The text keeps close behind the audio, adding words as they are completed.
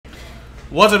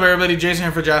What's up, everybody? Jason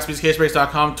here for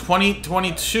JaspysCaseBreaks.com.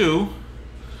 2022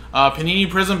 Panini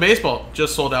Prizm Baseball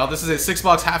just sold out. This is a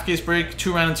 6-box half case break,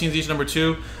 2 random teams each, number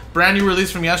 2. Brand new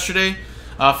release from yesterday.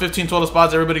 15 total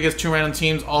spots. Everybody gets 2 random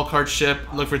teams. All cards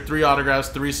shipped. Look for 3 autographs,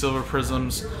 3 silver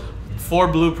prisms, 4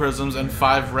 blue prisms, and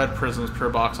 5 red prisms per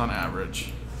box on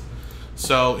average.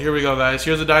 So here we go, guys.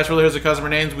 Here's the dice roller. Here's the customer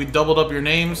names. We doubled up your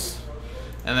names,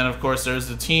 and then of course there's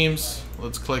the teams.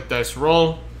 Let's click dice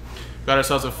roll. Got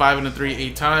ourselves a 5 and a 3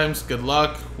 8 times. Good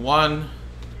luck. 1,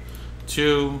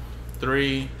 2,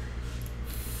 3,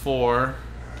 4,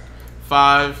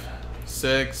 5,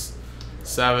 6,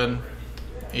 7,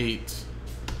 8.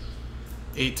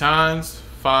 8 times.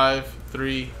 5,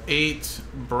 3, 8.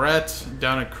 Brett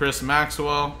down at Chris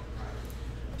Maxwell.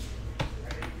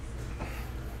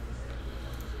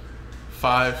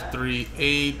 5, 3,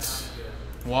 8.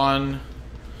 1,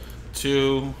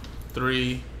 2,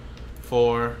 3,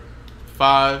 4,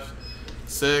 5,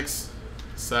 6,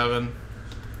 7,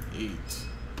 8.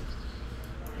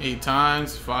 8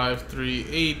 times. 5, 3,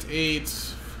 8,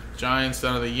 8. Giants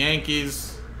down to the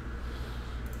Yankees.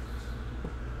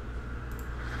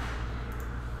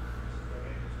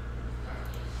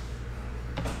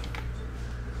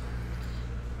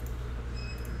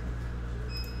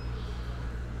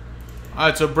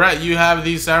 Alright, so Brett, you have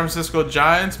the San Francisco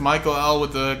Giants. Michael L.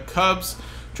 with the Cubs.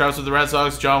 Travis with the Red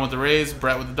Sox, John with the Rays,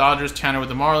 Brett with the Dodgers, Tanner with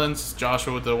the Marlins,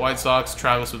 Joshua with the White Sox,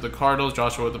 Travis with the Cardinals,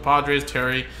 Joshua with the Padres,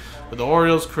 Terry with the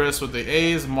Orioles, Chris with the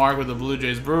A's, Mark with the Blue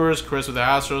Jays Brewers, Chris with the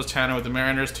Astros, Tanner with the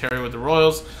Mariners, Terry with the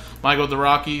Royals, Michael with the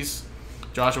Rockies,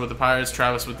 Joshua with the Pirates,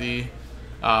 Travis with the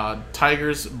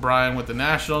Tigers, Brian with the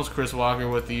Nationals, Chris Walker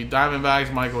with the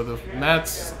Diamondbacks, Michael with the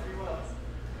Mets.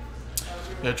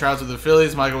 We have Travis with the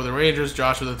Phillies, Michael with the Rangers,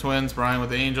 Josh with the Twins, Brian with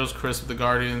the Angels, Chris with the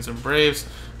Guardians and Braves,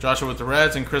 Joshua with the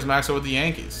Reds, and Chris Maxwell with the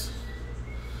Yankees.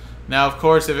 Now, of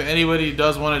course, if anybody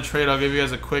does want to trade, I'll give you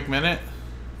guys a quick minute.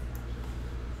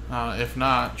 If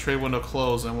not, trade window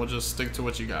closed, and we'll just stick to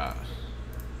what you got.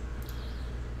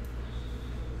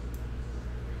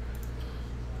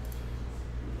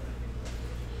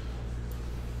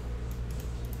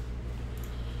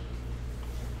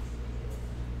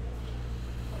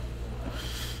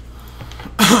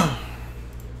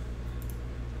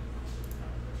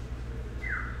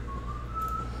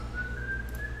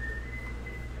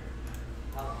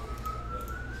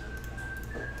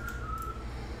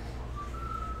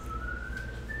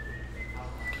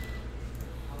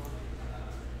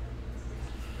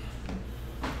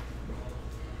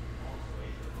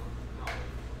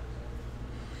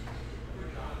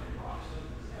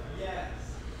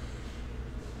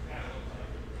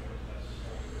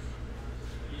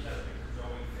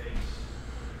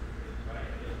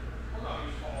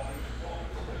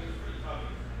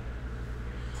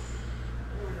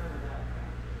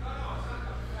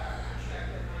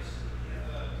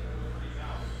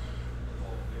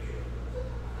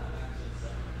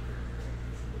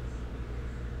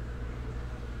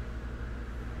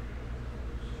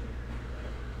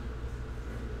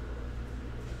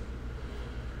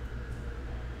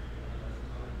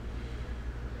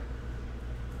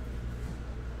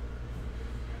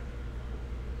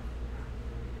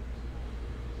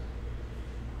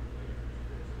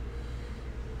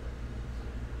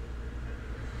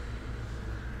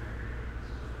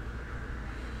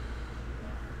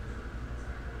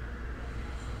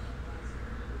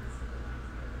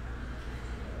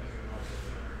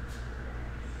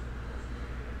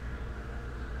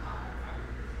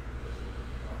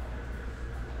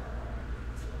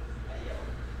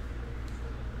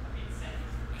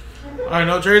 Alright,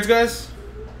 no trades, guys?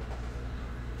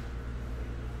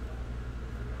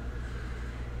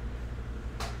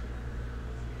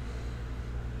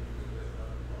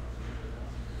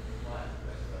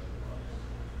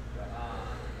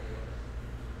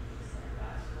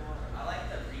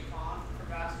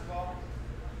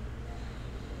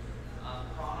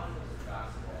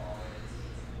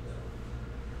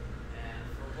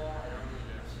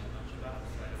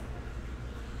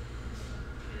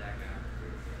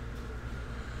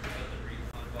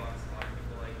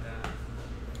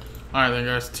 Alright then,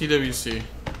 guys, TWC.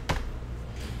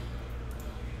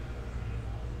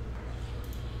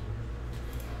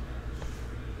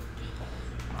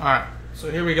 Alright, so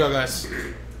here we go, guys.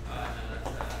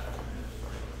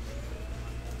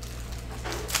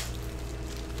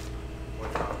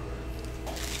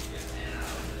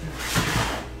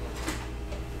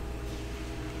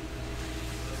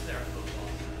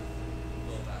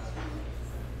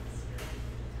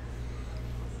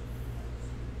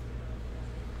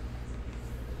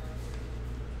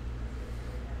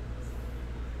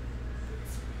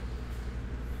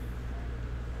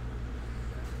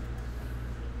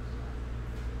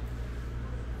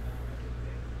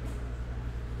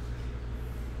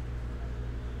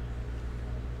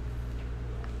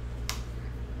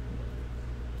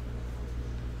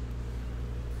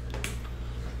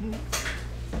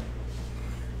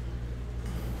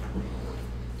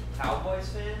 Cowboys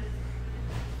fan?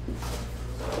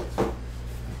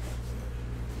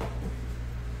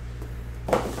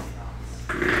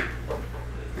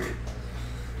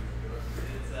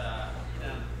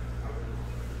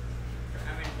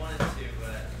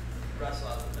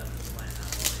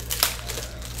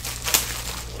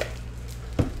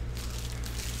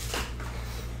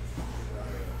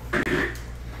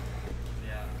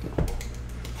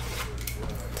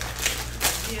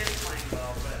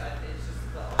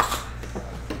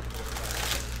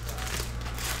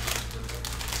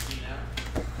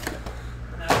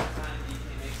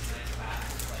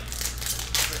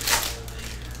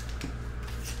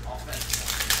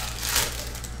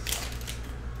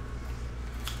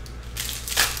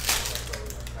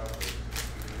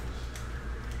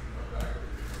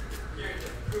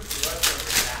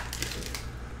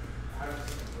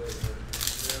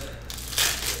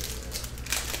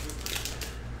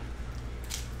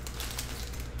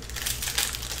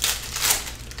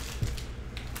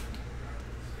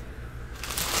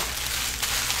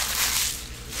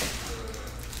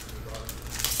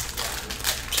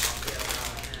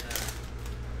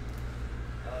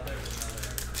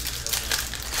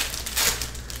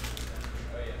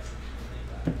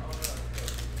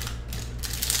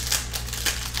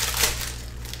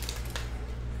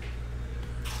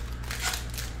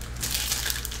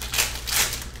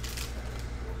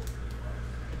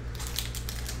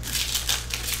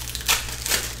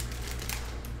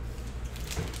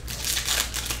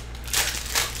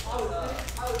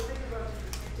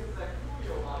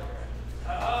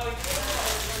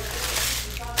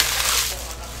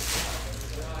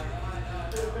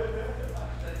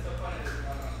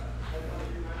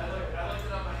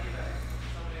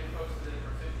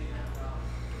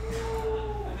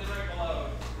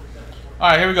 All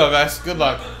right, here we go, guys. Good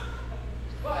luck.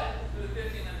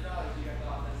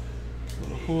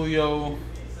 Julio.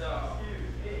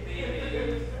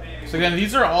 So again,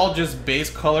 these are all just base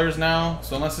colors now.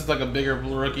 So unless it's like a bigger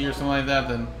rookie or something like that,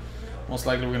 then most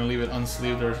likely we're gonna leave it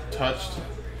unsleeved or touched.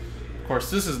 Of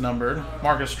course, this is numbered.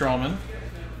 Marcus Stroman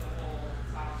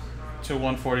to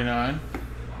 149.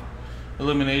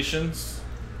 Illuminations.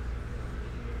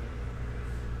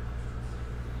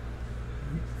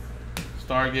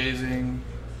 Stargazing,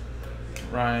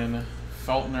 Ryan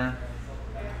Feltner.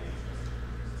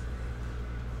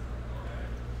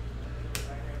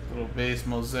 Little base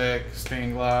mosaic,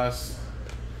 stained glass.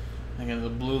 Again, the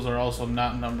blues are also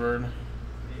not numbered.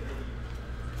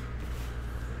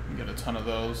 You get a ton of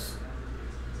those.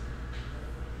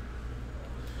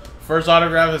 First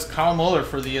autograph is Kyle Muller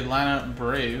for the Atlanta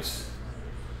Braves.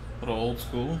 Little old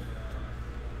school.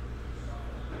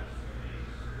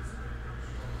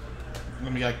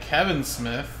 And we got Kevin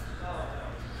Smith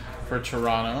for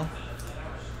Toronto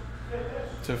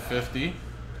to 50.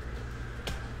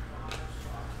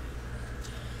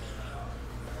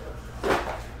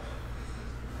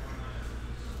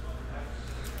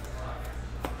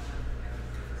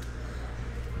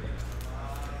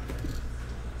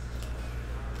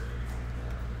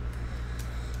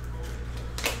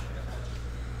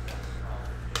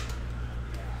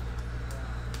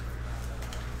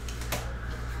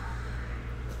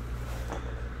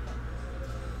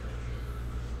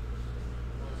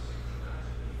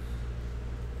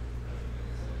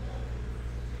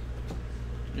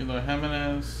 Eloy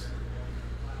Jimenez.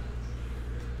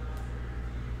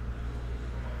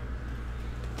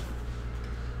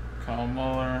 Kyle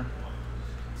Muller.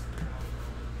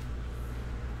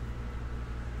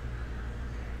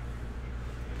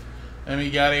 And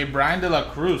we got a Brian De La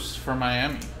Cruz for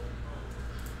Miami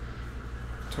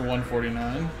to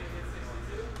 149.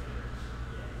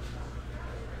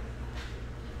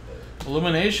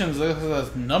 Illuminations, this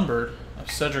is numbered,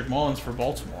 of Cedric Mullins for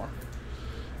Baltimore.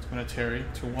 Terry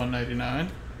to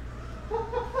 199.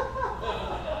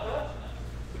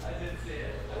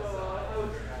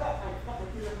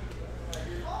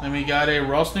 Then we got a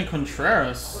Rosny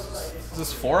Contreras. Is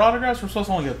this 4 autographs? We're supposed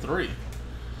to only get 3.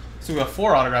 So we got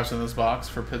 4 autographs in this box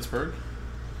for Pittsburgh.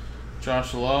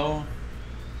 Josh Lowe.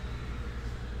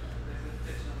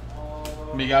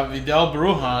 We got Vidal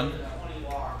Brujan.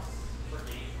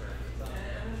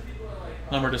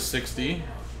 Number to 60.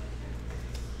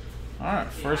 Alright,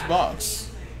 first box.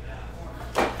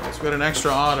 Let's get an extra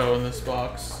auto in this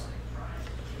box.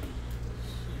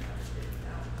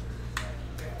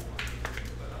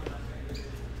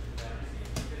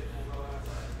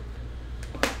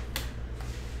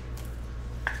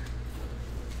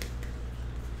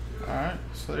 Alright,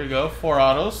 so there you go, 4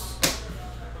 autos.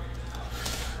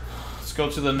 Let's go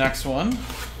to the next one.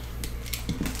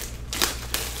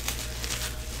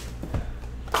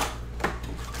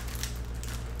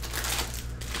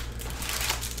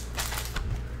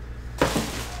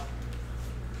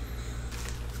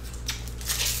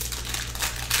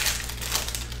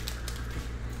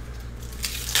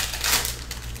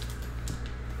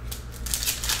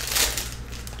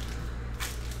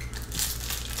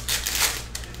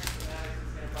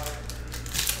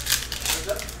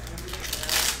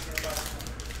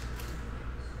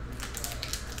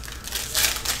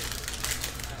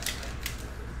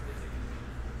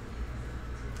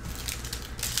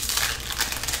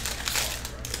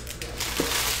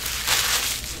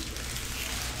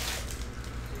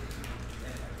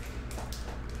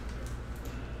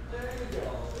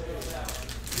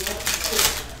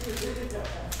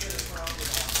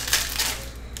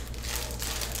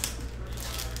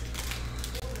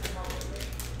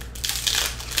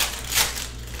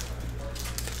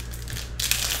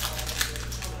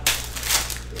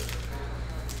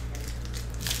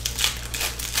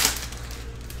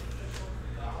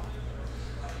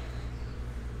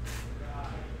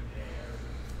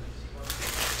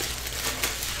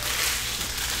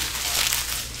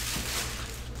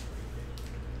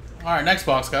 All right, next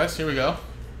box, guys. Here we go.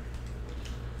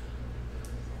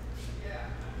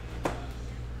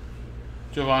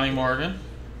 Giovanni Morgan.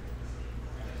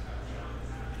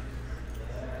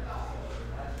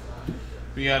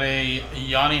 We got a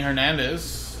Yanni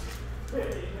Hernandez,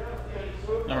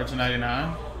 number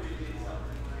 299.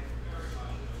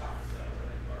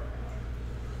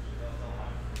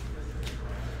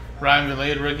 Ryan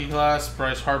Vilade, rookie class.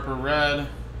 Bryce Harper, red.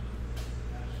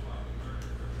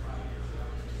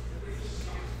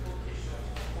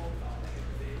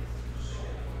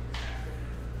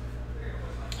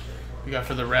 We got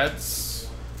for the Reds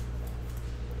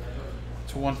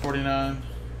to 149.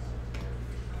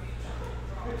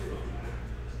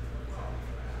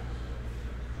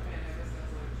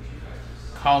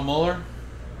 Kyle Muller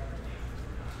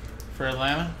for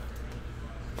Atlanta.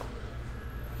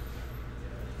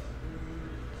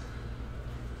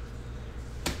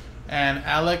 And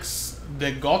Alex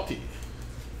DeGotti.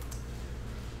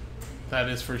 That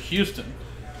is for Houston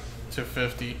to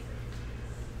 50.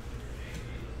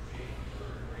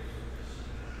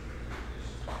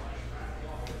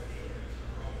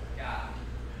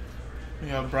 We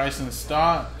have Bryson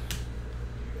Stott.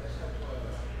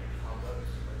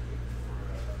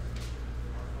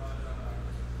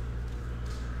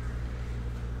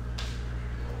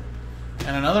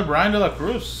 And another Brian De La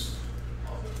Cruz.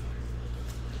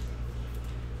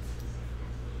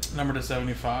 Number to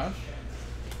 75.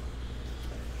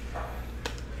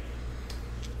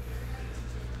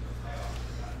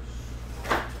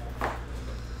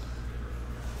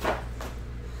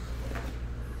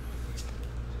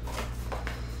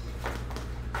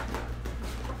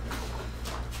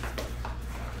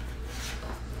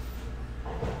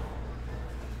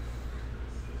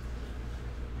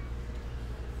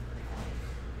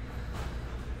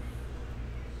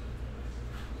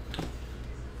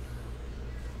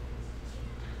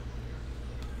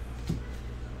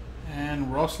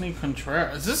 And Rosny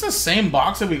Contreras. Is this the same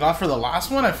box that we got for the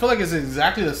last one? I feel like it's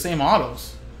exactly the same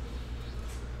autos.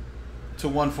 To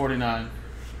 149.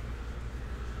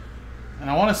 And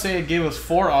I want to say it gave us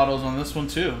 4 autos on this one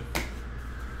too.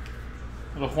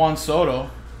 Little Juan Soto.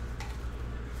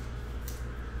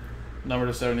 Number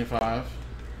to 75.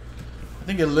 I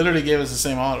think it literally gave us the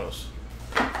same autos.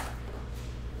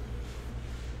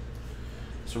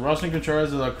 So Rosny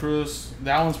Contreras, De La Cruz.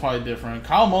 That one's probably different.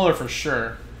 Kyle Muller for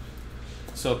sure.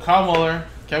 So Kyle Muller,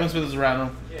 Kevin Smith is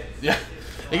random. Yeah,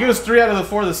 they give us 3 out of the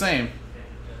 4 the same.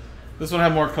 This one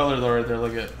had more color though right there.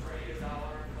 Look at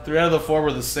 3 out of the 4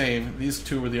 were the same. These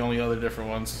 2 were the only other different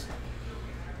ones.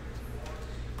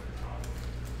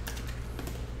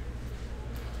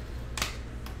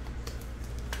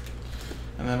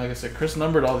 And then, like I said, Chris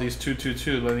numbered all these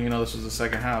 2-2-2, letting you know this was the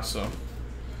second half. So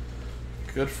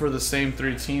good for the same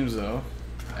 3 teams though.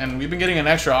 And we've been getting an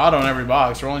extra auto in every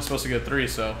box. We're only supposed to get 3,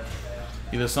 so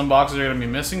either some boxes are going to be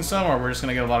missing some, or we're just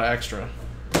going to get a lot of extra.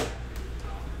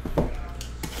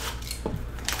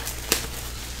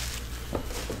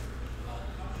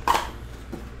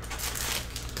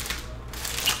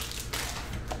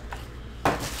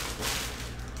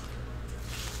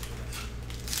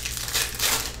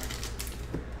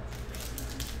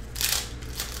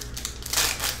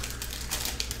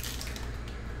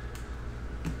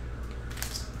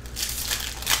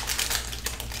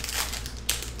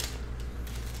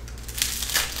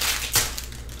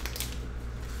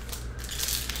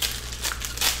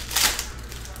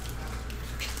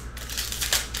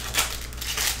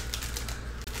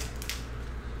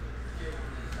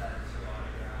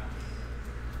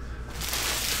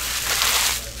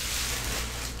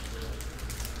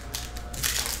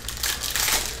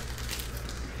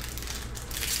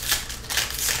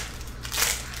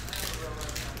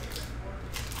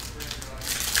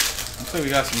 Looks like we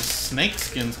got some snake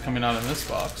skins coming out in this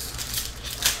box.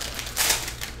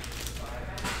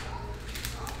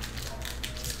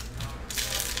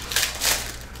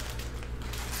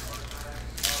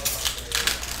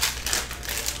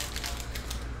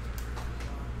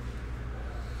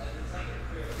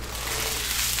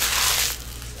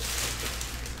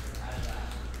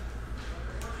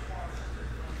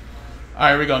 All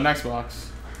right, here we go. Next box.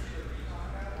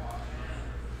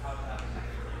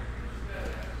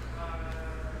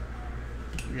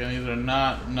 Again, these are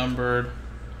not numbered.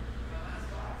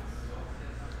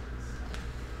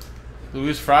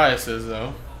 Luis Frias is,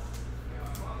 though.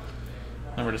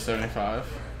 Number to 75.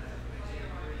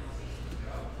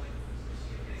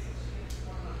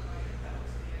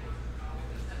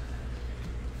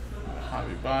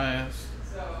 Hobby bias.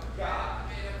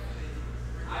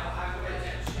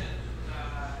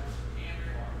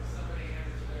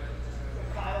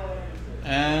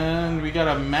 And we got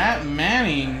a Matt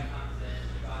Manning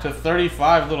to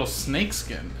 35 little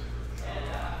snakeskin.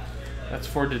 That's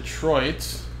for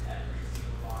Detroit.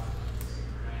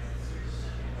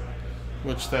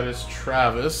 Which that is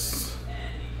Travis.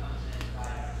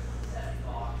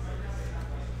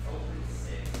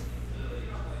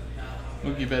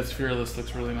 Mookie Betts Fearless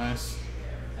looks really nice.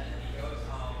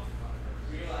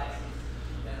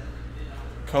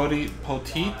 Cody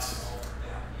Poteet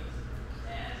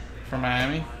from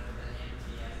Miami.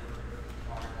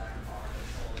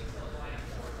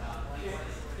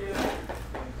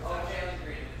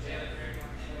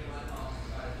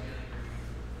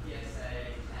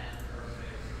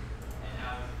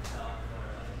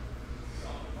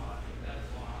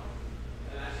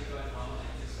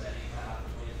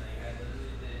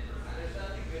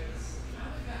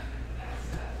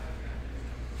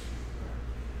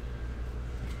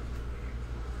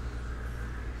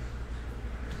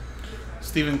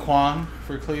 Stephen Kwan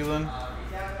for Cleveland.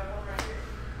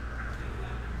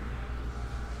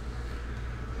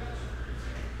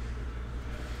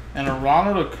 And a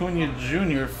Ronald Acuna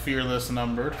Jr. Fearless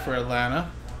numbered for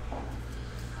Atlanta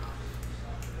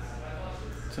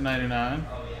to 99.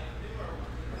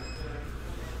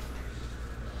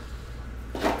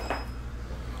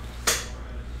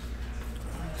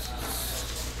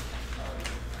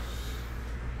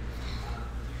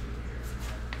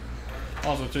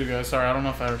 Also, too, guys, sorry, I don't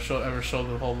know if I ever showed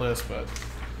the whole list, but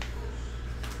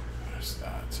there's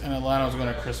that. And Atlanta's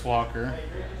going to Chris Walker.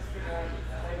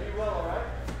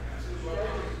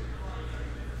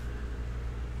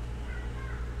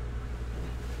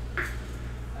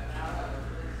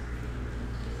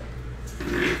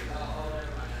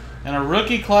 And a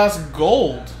rookie class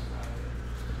gold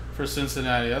for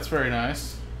Cincinnati. That's very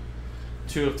nice.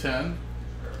 2 of 10.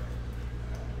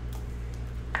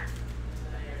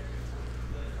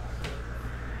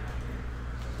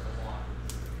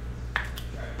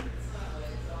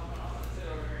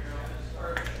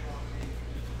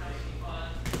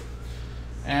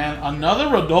 And another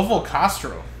Rodolfo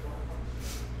Castro.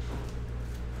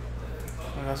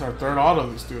 Oh, that's our third auto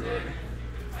this dude already.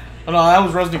 Oh no, that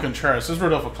was Rusney Contreras. This is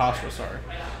Rodolfo Castro, sorry.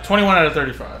 21 out of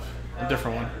 35. A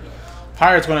different one.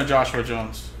 Pirates going to Joshua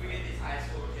Jones.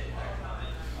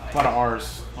 A lot of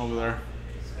R's over there.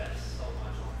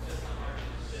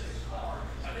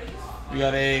 We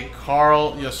got a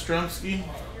Carl Yastrzemski.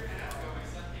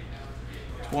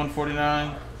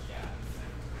 149.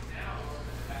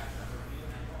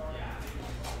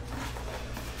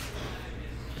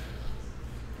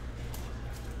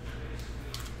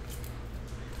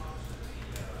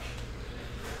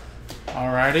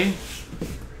 Alrighty.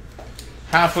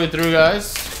 Halfway through,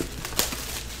 guys.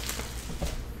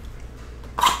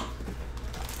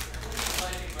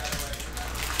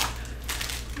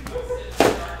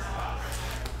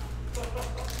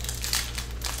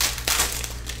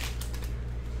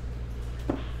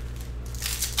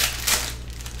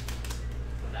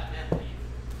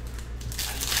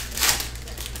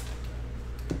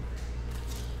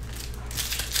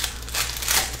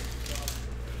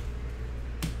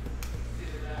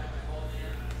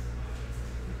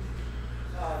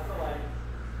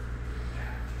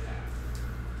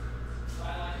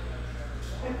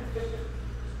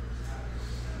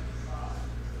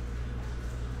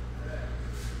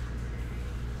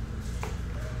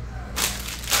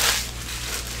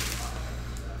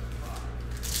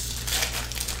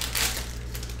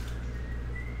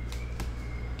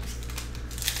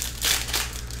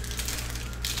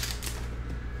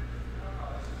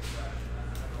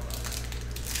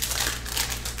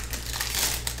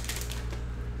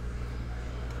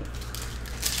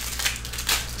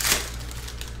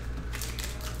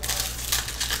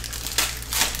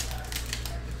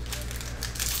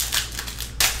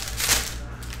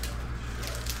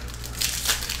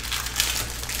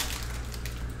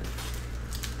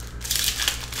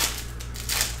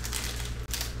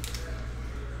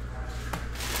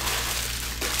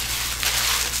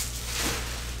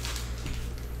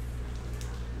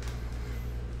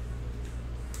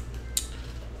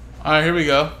 All right, here we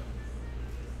go.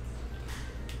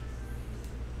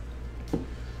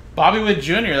 Bobby Witt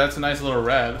Jr., that's a nice little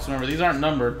red. So remember, these aren't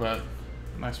numbered, but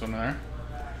nice one there.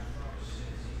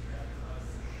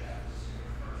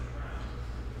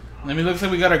 Then it looks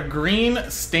like we got a green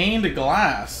stained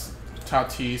glass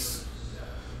Tatis,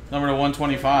 number to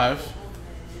 125.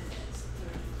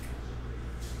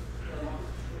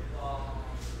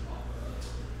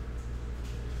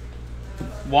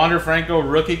 Wander Franco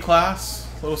rookie class,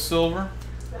 little silver.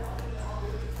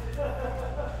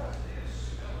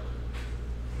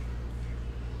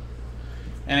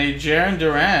 And a Jarren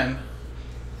Duran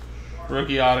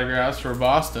rookie autographs for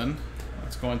Boston.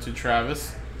 That's going to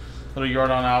Travis. Little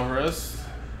Yordan Alvarez.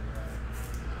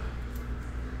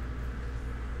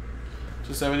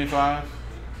 /75.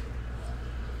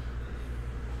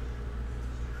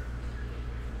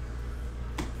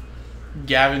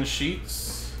 Gavin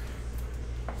Sheets.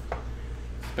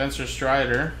 Spencer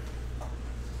Strider.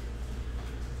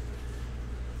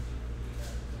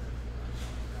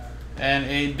 And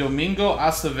a Domingo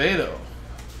Acevedo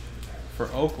for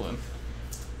Oakland.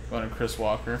 Going to Chris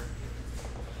Walker.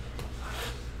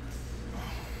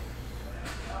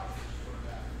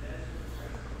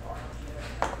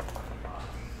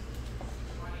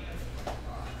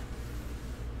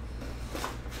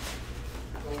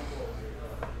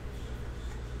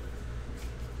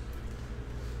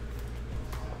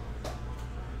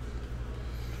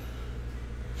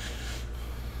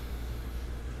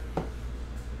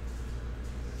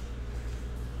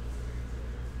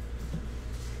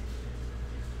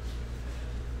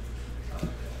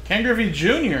 Ken Griffey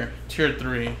Jr. Tier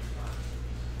 3.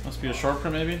 Must be a short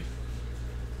print, maybe.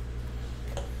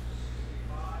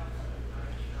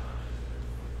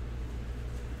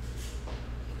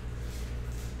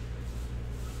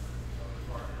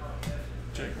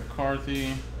 Jake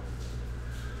McCarthy.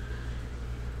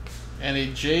 And a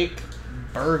Jake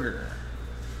Berger.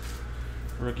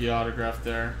 Rookie autograph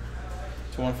there.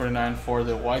 To 149 for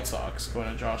the White Sox.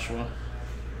 Going to Joshua.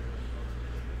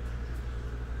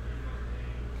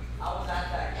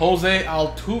 Jose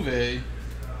Altuve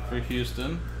for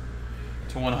Houston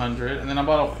to 100. And then I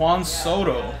bought a Juan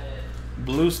Soto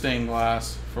blue stained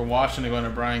glass for Washington going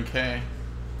to Brian K.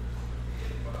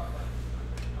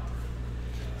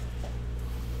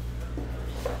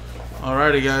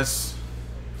 Alrighty, guys.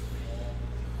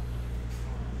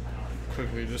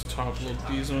 Quickly just top load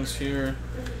these ones here.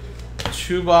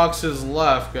 2 boxes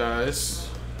left, guys.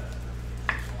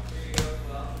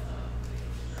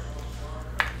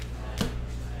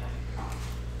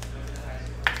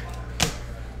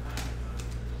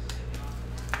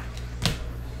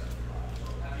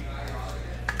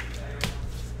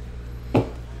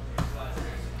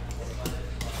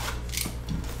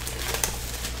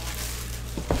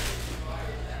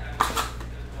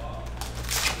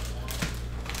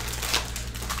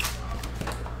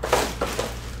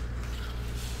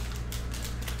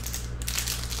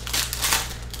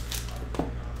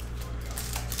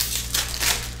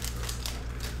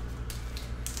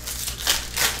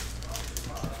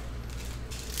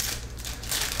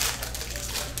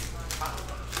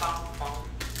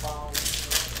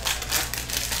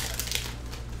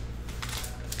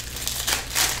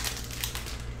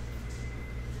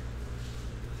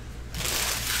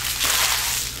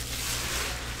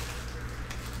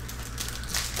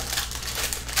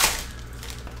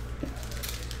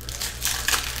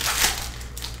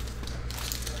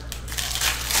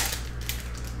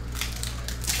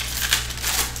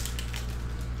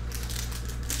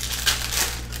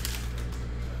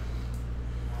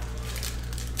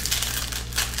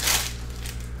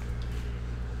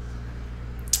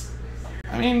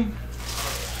 I mean,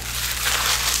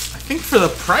 I think for the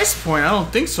price point, I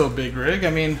don't think so, Big Rig. I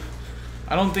mean,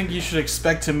 I don't think you should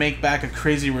expect to make back a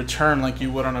crazy return like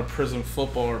you would on a Prizm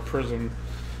football or Prizm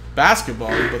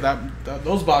basketball. But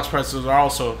those box prices are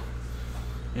also,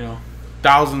 you know,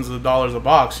 thousands of dollars a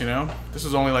box, you know. This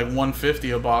is only like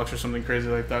 $150 a box or something crazy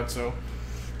like that. So,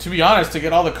 to be honest, to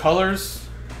get all the colors,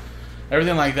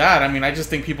 everything like that, I mean, I just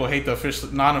think people hate the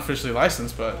non-officially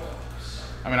licensed. But,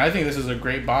 I mean, I think this is a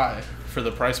great buy for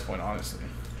the price point, honestly.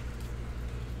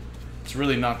 It's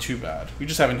really not too bad. We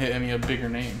just haven't hit any of bigger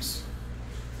names.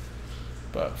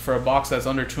 But for a box that's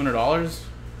under $200,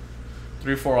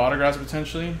 3 or 4 autographs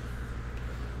potentially,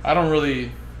 I don't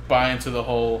really buy into the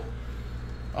whole,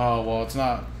 oh, well, it's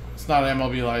not an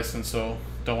MLB license, so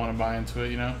don't want to buy into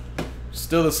it, you know?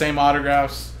 Still the same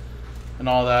autographs and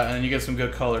all that, and then you get some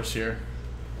good colors here.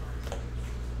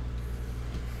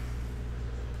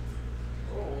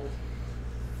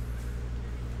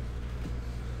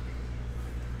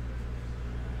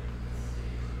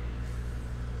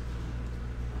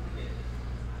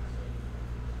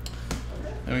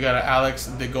 Then we got an Alex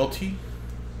DeGotti,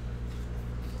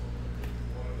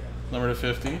 number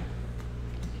 /50.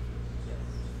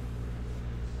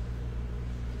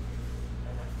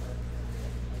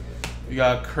 We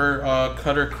got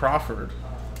Cutter Crawford.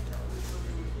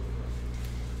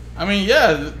 I mean,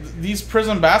 yeah, these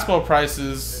Prizm basketball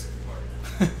prices,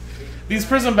 these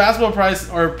Prizm basketball price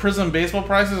or Prizm baseball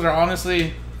prices are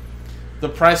honestly the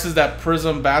prices that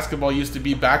Prizm basketball used to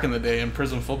be back in the day in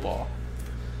Prizm football.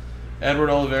 Edward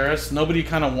Olivares, nobody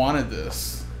kind of wanted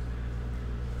this,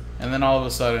 and then all of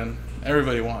a sudden,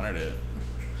 everybody wanted it.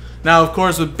 Now, of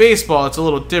course, with baseball, it's a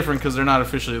little different because they're not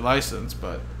officially licensed,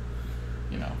 but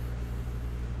you know.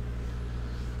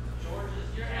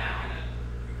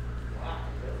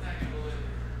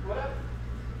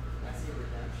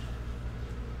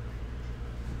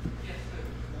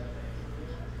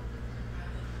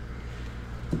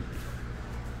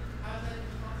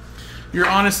 You're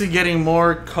honestly getting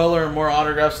more color and more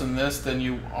autographs in this than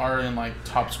you are in like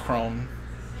Topps Chrome.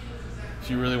 If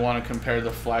you really want to compare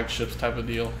the flagships type of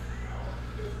deal.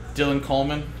 Dylan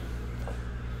Coleman.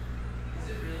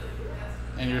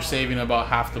 And you're saving about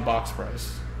half the box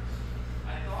price.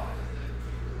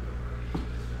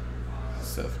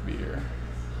 Seth Beer.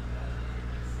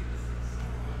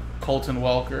 Colton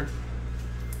Welker.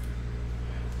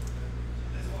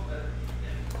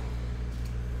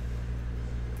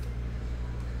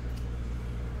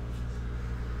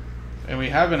 And we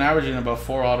have been averaging about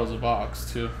 4 autos a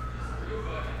box, too.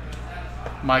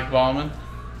 Mike Bauman.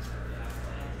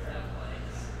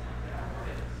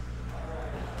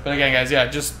 But again, guys, yeah,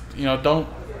 just, you know,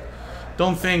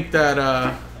 don't think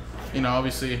that, you know,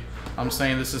 obviously I'm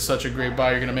saying this is such a great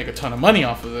buy, you're going to make a ton of money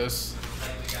off of this.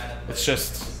 It's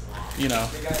just, you know,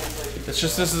 it's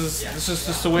just, this is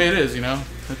just the way it is, you know.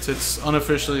 It's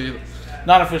unofficially,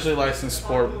 not officially licensed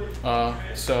sport,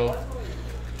 so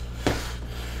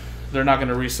they're not going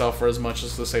to resell for as much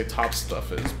as, let's say, Top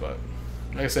stuff is. But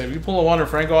like I said, if you pull a Wander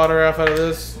Franco autograph out of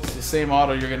this, it's the same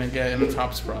auto you're going to get in the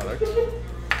Topps product.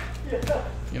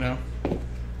 You know?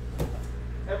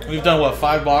 We've done, what,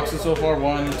 5 boxes so far?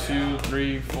 1, 2,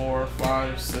 3, 4,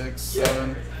 5, 6,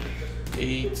 7,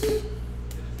 8,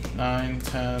 9,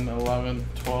 10, 11,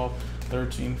 12,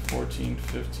 13, 14,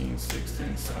 15,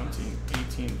 16, 17,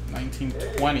 18, 19,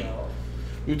 20.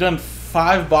 We've done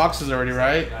 5 boxes already,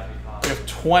 right? We have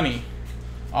 20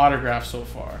 autographs so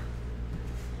far.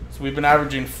 So we've been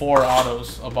averaging 4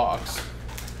 autos a box.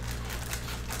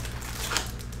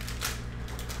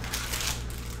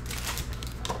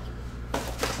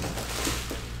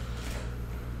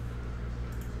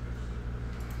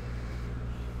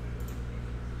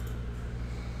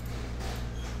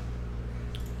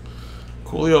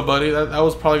 Coolio, buddy. That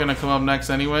was probably going to come up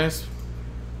next anyways.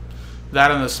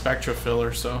 That and the Spectra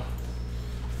filler, so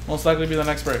most likely be the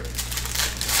next break.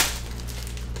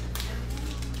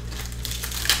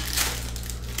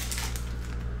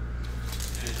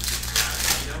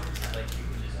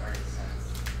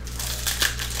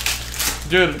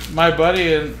 Dude, my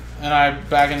buddy and I,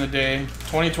 back in the day,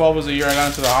 2012 was the year I got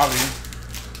into the hobby.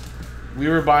 We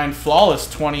were buying Flawless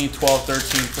 2012,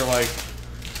 13 for like,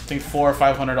 I think $400 or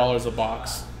 $500 a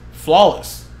box.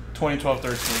 Flawless 2012,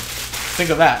 13. Think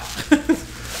of that.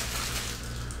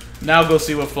 Now go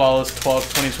see what Flawless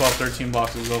 2012, 13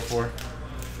 boxes go for.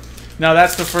 Now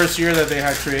that's the first year that they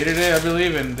had created it, I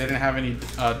believe, and they didn't have any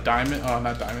not diamonds.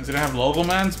 They didn't have logo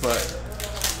mans, but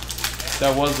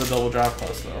that was the double draft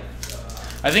plus though.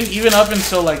 I think even up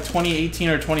until like 2018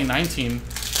 or 2019,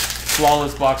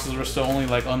 Flawless boxes were still only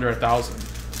like under 1,000.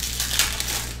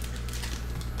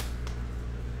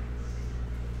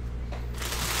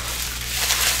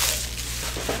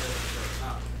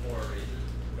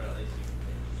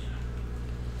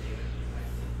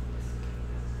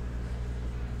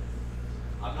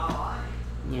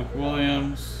 Luke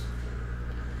Williams,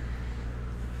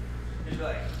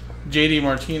 JD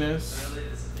Martinez,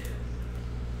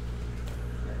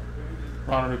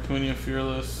 Ronald Acuna,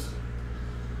 Fearless.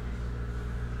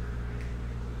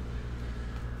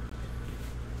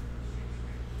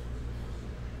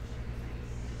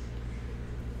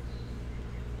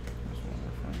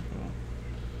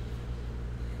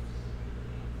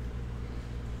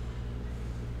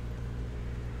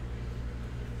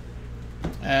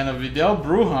 And a Vidal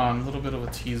Brujan, a little bit of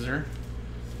a teaser.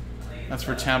 That's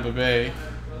for Tampa Bay.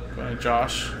 Going to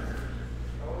Josh.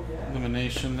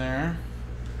 Elimination there.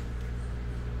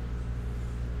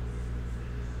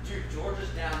 Dude, Georgia's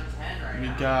down 10 right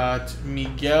now. We got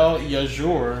Miguel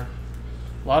Yajur.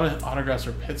 A lot of autographs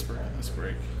for Pittsburgh in this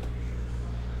break.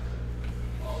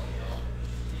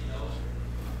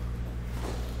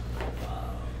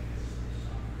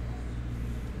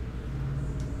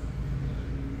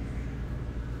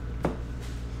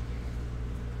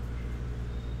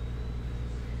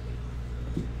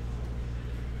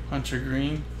 Hunter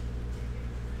Green.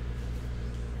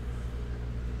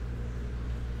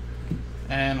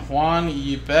 Juan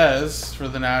Yepez for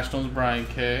the Nationals, Brian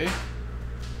K. I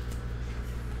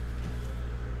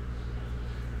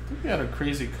think we had a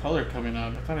crazy color coming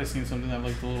up. I thought I seen something that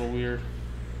looked a little weird.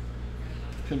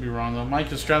 Could be wrong though. Mike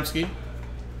Yastrzemski.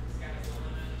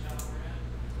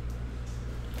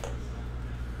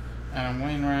 Adam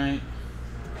Wainwright.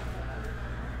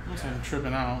 Looks like I'm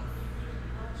tripping out.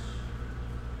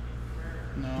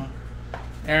 No.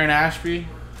 Aaron Ashby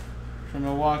from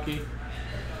Milwaukee.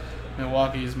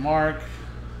 Milwaukee's Mark.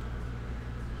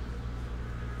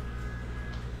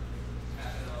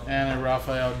 And a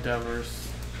Rafael Devers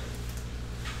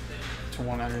to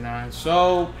 199.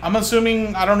 So I'm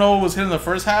assuming, I don't know what was hit in the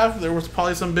first half. There was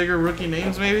probably some bigger rookie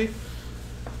names maybe.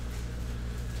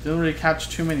 Didn't really catch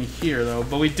too many here though.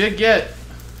 But we did get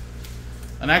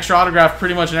an extra autograph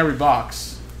pretty much in every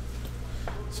box.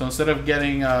 So instead of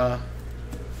getting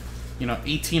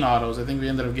 18 autos, I think we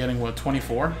ended up getting what,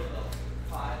 24?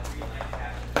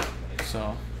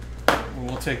 So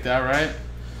we'll take that, right?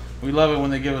 We love it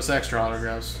when they give us extra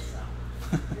autographs.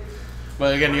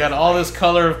 But again, you got all this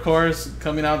color, of course,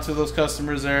 coming out to those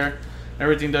customers there.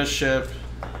 Everything does ship.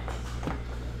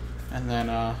 And then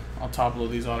I'll top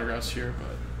load these autographs here.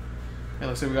 But yeah,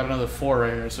 looks like we got another 4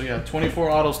 right here. So yeah, 24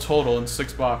 autos total in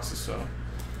 6 boxes. So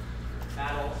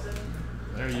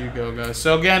there you go, guys.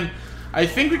 So again, I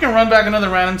think we can run back another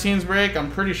random teams break. I'm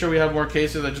pretty sure we have more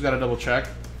cases. I just got to double check.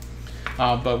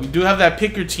 But we do have that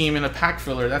pick your team in a pack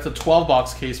filler. That's a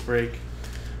 12-box case break.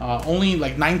 Only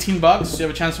like 19 bucks. You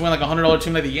have a chance to win like a $100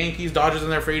 team like the Yankees, Dodgers in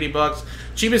there for 80 bucks.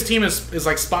 Cheapest team is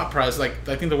like spot price. Like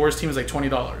I think the worst team is like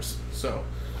 $20. So,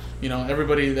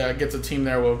 everybody that gets a team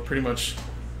there will pretty much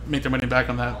make their money back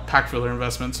on that pack filler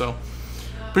investment. So,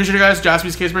 appreciate you guys.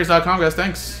 JaspysCaseBreaks.com, guys.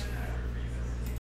 Thanks.